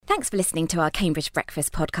Thanks for listening to our Cambridge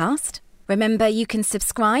Breakfast podcast. Remember, you can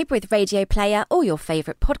subscribe with Radio Player or your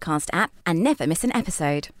favourite podcast app and never miss an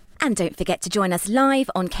episode. And don't forget to join us live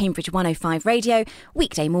on Cambridge 105 Radio,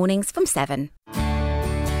 weekday mornings from 7.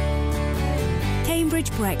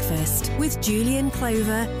 Cambridge Breakfast with Julian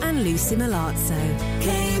Clover and Lucy Milazzo.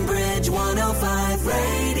 Cambridge 105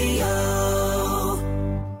 Radio.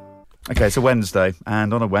 OK, it's a Wednesday,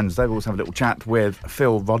 and on a Wednesday we also have a little chat with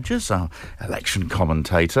Phil Rogers, our election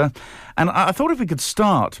commentator. And I thought if we could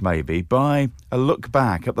start maybe by a look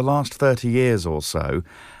back at the last 30 years or so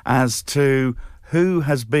as to who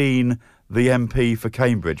has been the MP for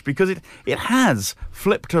Cambridge, because it has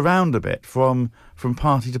flipped around a bit from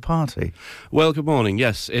party to party. Well, good morning.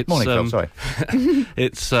 Yes, it's morning, Phil, sorry.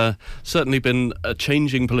 It's certainly been a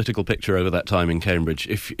changing political picture over that time in Cambridge.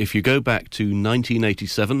 If you go back to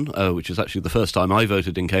 1987, which is actually the first time I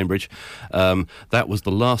voted in Cambridge, that was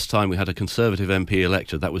the last time we had a Conservative MP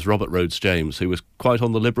elected. That was Robert Rhodes James, who was quite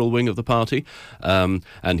on the Liberal wing of the party, and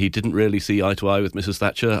he didn't really see eye to eye with Mrs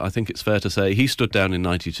Thatcher. I think it's fair to say he stood down in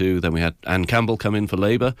 92. Then we had Anne Campbell come in for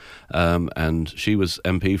Labour, and she was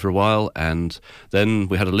MP for a while, and then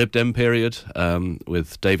we had a Lib Dem period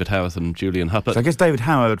with David Howarth and Julian Huppert. So I guess David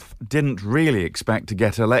Howarth didn't really expect to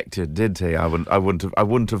get elected, did he? I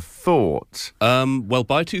wouldn't have thought. Well,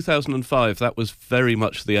 by 2005, that was very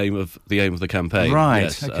much the aim of the campaign. Right.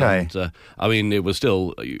 Yes. Okay. And, I mean, it was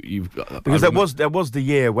still because there was the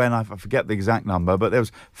year when I forget the exact number, but there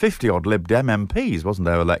was 50 odd Lib Dem MPs, wasn't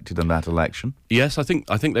there, elected in that election? Yes, I think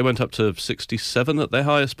they went up to 67 at their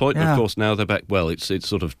highest point. Yeah. And of course, now they're back. Well, it's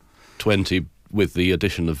sort of 20. With the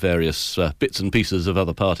addition of various bits and pieces of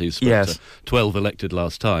other parties. But, yes. 12 elected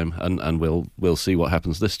last time, and we'll see what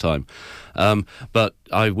happens this time. But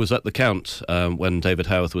I was at the count when David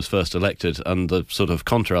Howarth was first elected, and the sort of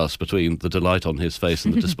contrast between the delight on his face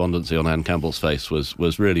and the despondency on Anne Campbell's face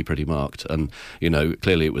was really pretty marked. And,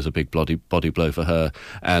 clearly it was a big body blow for her,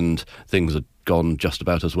 and things had gone just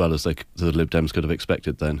about as well as the Lib Dems could have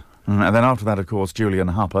expected then. And then after that, of course, Julian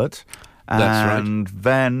Huppert. That's right. And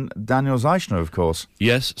then Daniel Zeichner, of course.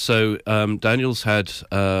 Yes, so Daniel's had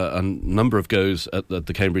a number of goes at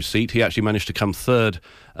the Cambridge seat. He actually managed to come third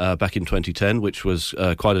back in 2010, which was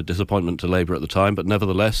quite a disappointment to Labour at the time, but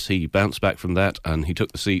nevertheless he bounced back from that and he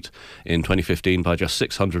took the seat in 2015 by just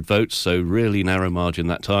 600 votes, so really narrow margin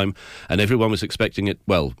that time, and everyone was expecting it,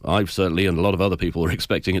 well, I certainly and a lot of other people were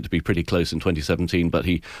expecting it to be pretty close in 2017, but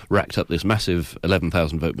he racked up this massive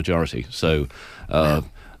 11,000 vote majority, so...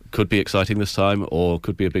 could be exciting this time, or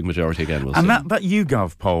could be a big majority again. We'll see. That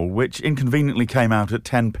YouGov poll, which inconveniently came out at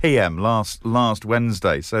 10 p.m. last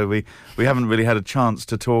Wednesday, so we haven't really had a chance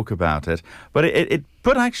to talk about it. But it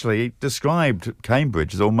described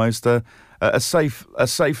Cambridge as almost a safe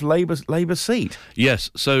Labour seat.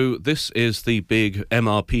 Yes, so this is the big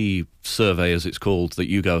MRP survey, as it's called, that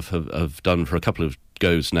YouGov have done for a couple of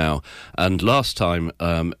goes now. And last time...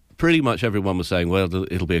 pretty much everyone was saying, well,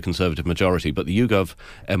 it'll be a Conservative majority, but the YouGov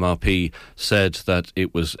MRP said that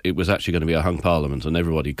it was actually going to be a hung parliament, and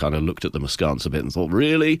everybody kind of looked at them askance a bit and thought,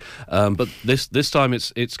 really? But this time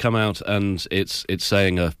it's come out and it's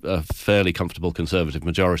saying a fairly comfortable Conservative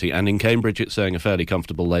majority, and in Cambridge it's saying a fairly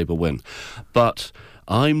comfortable Labour win. But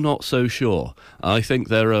I'm not so sure. I think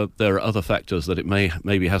there are other factors that it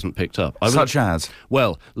maybe hasn't picked up. Such as?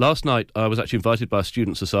 Well, last night I was actually invited by a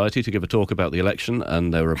student society to give a talk about the election,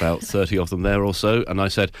 and there were about 30 of them there or so, and I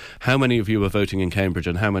said, how many of you are voting in Cambridge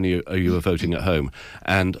and how many of you are voting at home?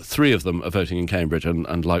 And 3 of them are voting in Cambridge,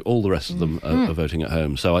 and like all the rest of them are voting at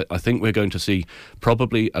home. So I think we're going to see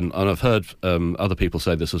probably, and I've heard other people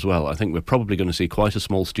say this as well, I think we're probably going to see quite a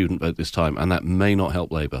small student vote this time, and that may not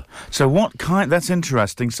help Labour. So that's interesting.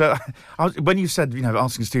 So when you said,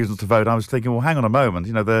 asking students to vote, I was thinking, well, hang on a moment.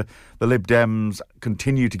 The Lib Dems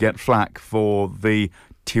continue to get flack for the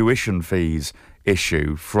tuition fees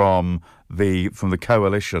issue from the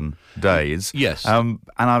coalition days. Yes.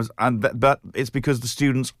 But it's because the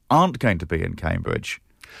students aren't going to be in Cambridge.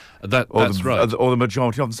 That's right. Or the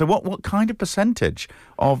majority of them. So what kind of percentage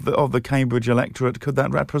of the Cambridge electorate could that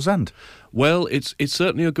represent? Well, it's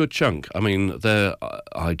certainly a good chunk. I mean,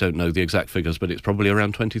 I don't know the exact figures, but it's probably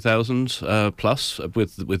around 20,000 plus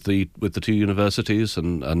with the 2 universities,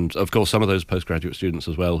 and of course some of those postgraduate students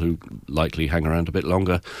as well who likely hang around a bit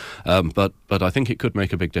longer. But I think it could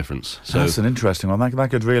make a big difference. So that's an interesting one. That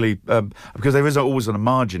could really because there is always a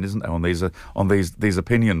margin, isn't there, on these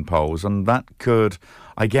opinion polls, and that could,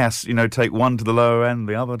 I guess, guess, take one to the lower end,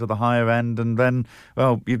 the other to the higher end, and then,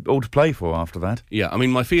 well, you're all to play for after that. Yeah, I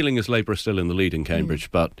mean, my feeling is Labour is still in the lead in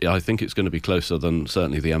Cambridge, but I think it's going to be closer than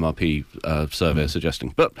certainly the MRP survey is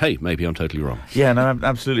suggesting. But hey, maybe I'm totally wrong. Yeah, no,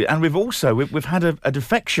 absolutely. And we've had a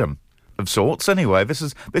defection of sorts anyway. This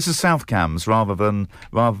is South Cambs rather than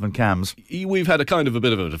Cambs. We've had a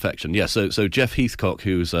bit of a defection, yes. So Jeff Heathcock,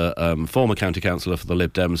 who's a former county councillor for the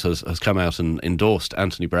Lib Dems, has come out and endorsed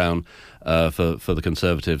Anthony Brown for the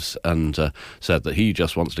Conservatives and said that he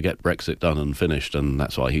just wants to get Brexit done and finished, and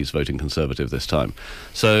that's why he's voting Conservative this time.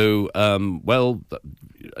 So,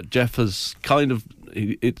 Jeff has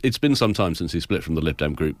it's been some time since he split from the Lib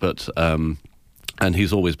Dem group, but and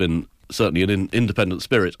he's always been certainly an independent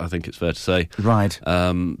spirit, I think it's fair to say. Right.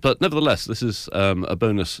 But nevertheless, this is a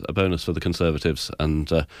bonus for the Conservatives, and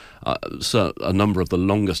so a number of the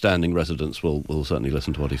longer-standing residents will certainly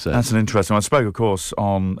listen to what he says. That's an interesting one. I spoke, of course,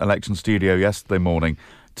 on Election Studio yesterday morning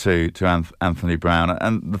to Anthony Brown,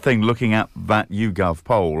 and the thing, looking at that YouGov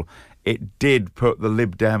poll, it did put the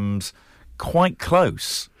Lib Dems quite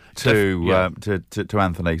close to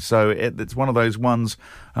Anthony. So it's one of those ones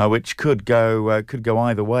which could go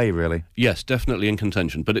either way, really. Yes, definitely in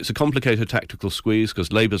contention. But it's a complicated tactical squeeze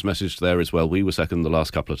because Labour's message there is, well, we were second the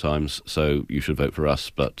last couple of times, so you should vote for us.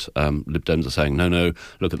 But Lib Dems are saying, no,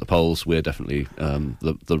 look at the polls, we're definitely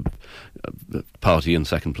the party in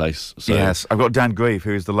second place. So. Yes, I've got Dan Grieve,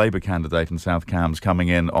 who is the Labour candidate in South Cambs, coming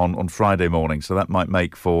in on Friday morning, so that might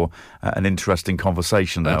make for an interesting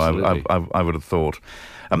conversation now, I would have thought.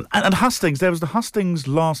 And Hustings, there was the Hustings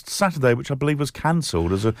last Saturday, which I believe was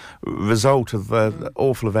cancelled as a result of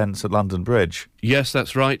awful events at London Bridge. Yes,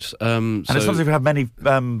 that's right. And it's not as if we have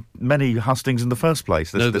many Hustings in the first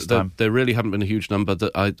place this time. There really haven't been a huge number.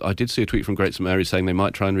 I did see a tweet from Great St Mary's saying they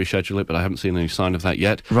might try and reschedule it, but I haven't seen any sign of that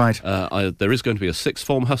yet. Right. There is going to be a sixth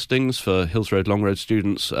form Hustings for Hills Road Long Road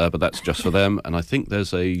students, but that's just for them. And I think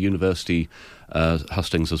there's a university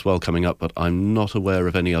Hustings as well coming up, but I'm not aware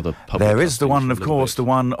of any other public. There is the one, of course, the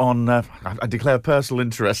one on. I declare personal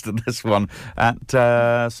interest in this one at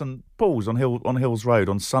St Paul's on Hills Road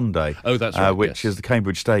on Sunday. Oh, that's right. Which is the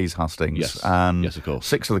Cambridge Stays Hustings. Yes, and yes, of course.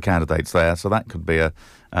 6 of the candidates there, so that could be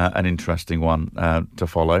an interesting one to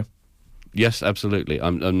follow. Yes, absolutely.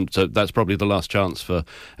 And so that's probably the last chance for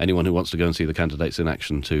anyone who wants to go and see the candidates in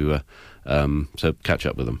action to catch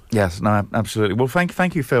up with them. Yes, no, absolutely. Well,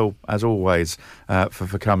 thank you, Phil, as always,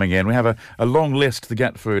 for coming in. We have a long list to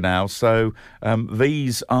get through now. So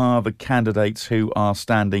these are the candidates who are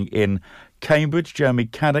standing in Cambridge: Jeremy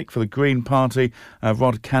Caddick for the Green Party,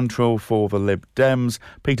 Rod Cantrell for the Lib Dems,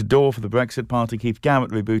 Peter Dorr for the Brexit Party, Keith Garrett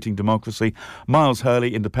Rebooting Democracy, Miles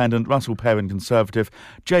Hurley Independent, Russell Perrin Conservative,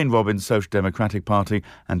 Jane Robbins Social Democratic Party,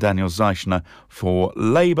 and Daniel Zeichner for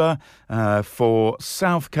Labour. For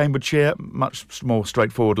South Cambridgeshire, much more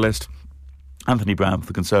straightforward list: Anthony Brown for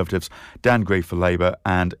the Conservatives, Dan Grieve for Labour,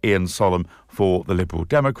 and Ian Sollum for the Liberal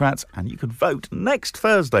Democrats. And you can vote next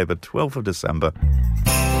Thursday, the 12th of December.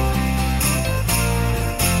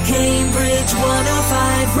 Cambridge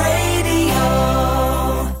 105 Radio.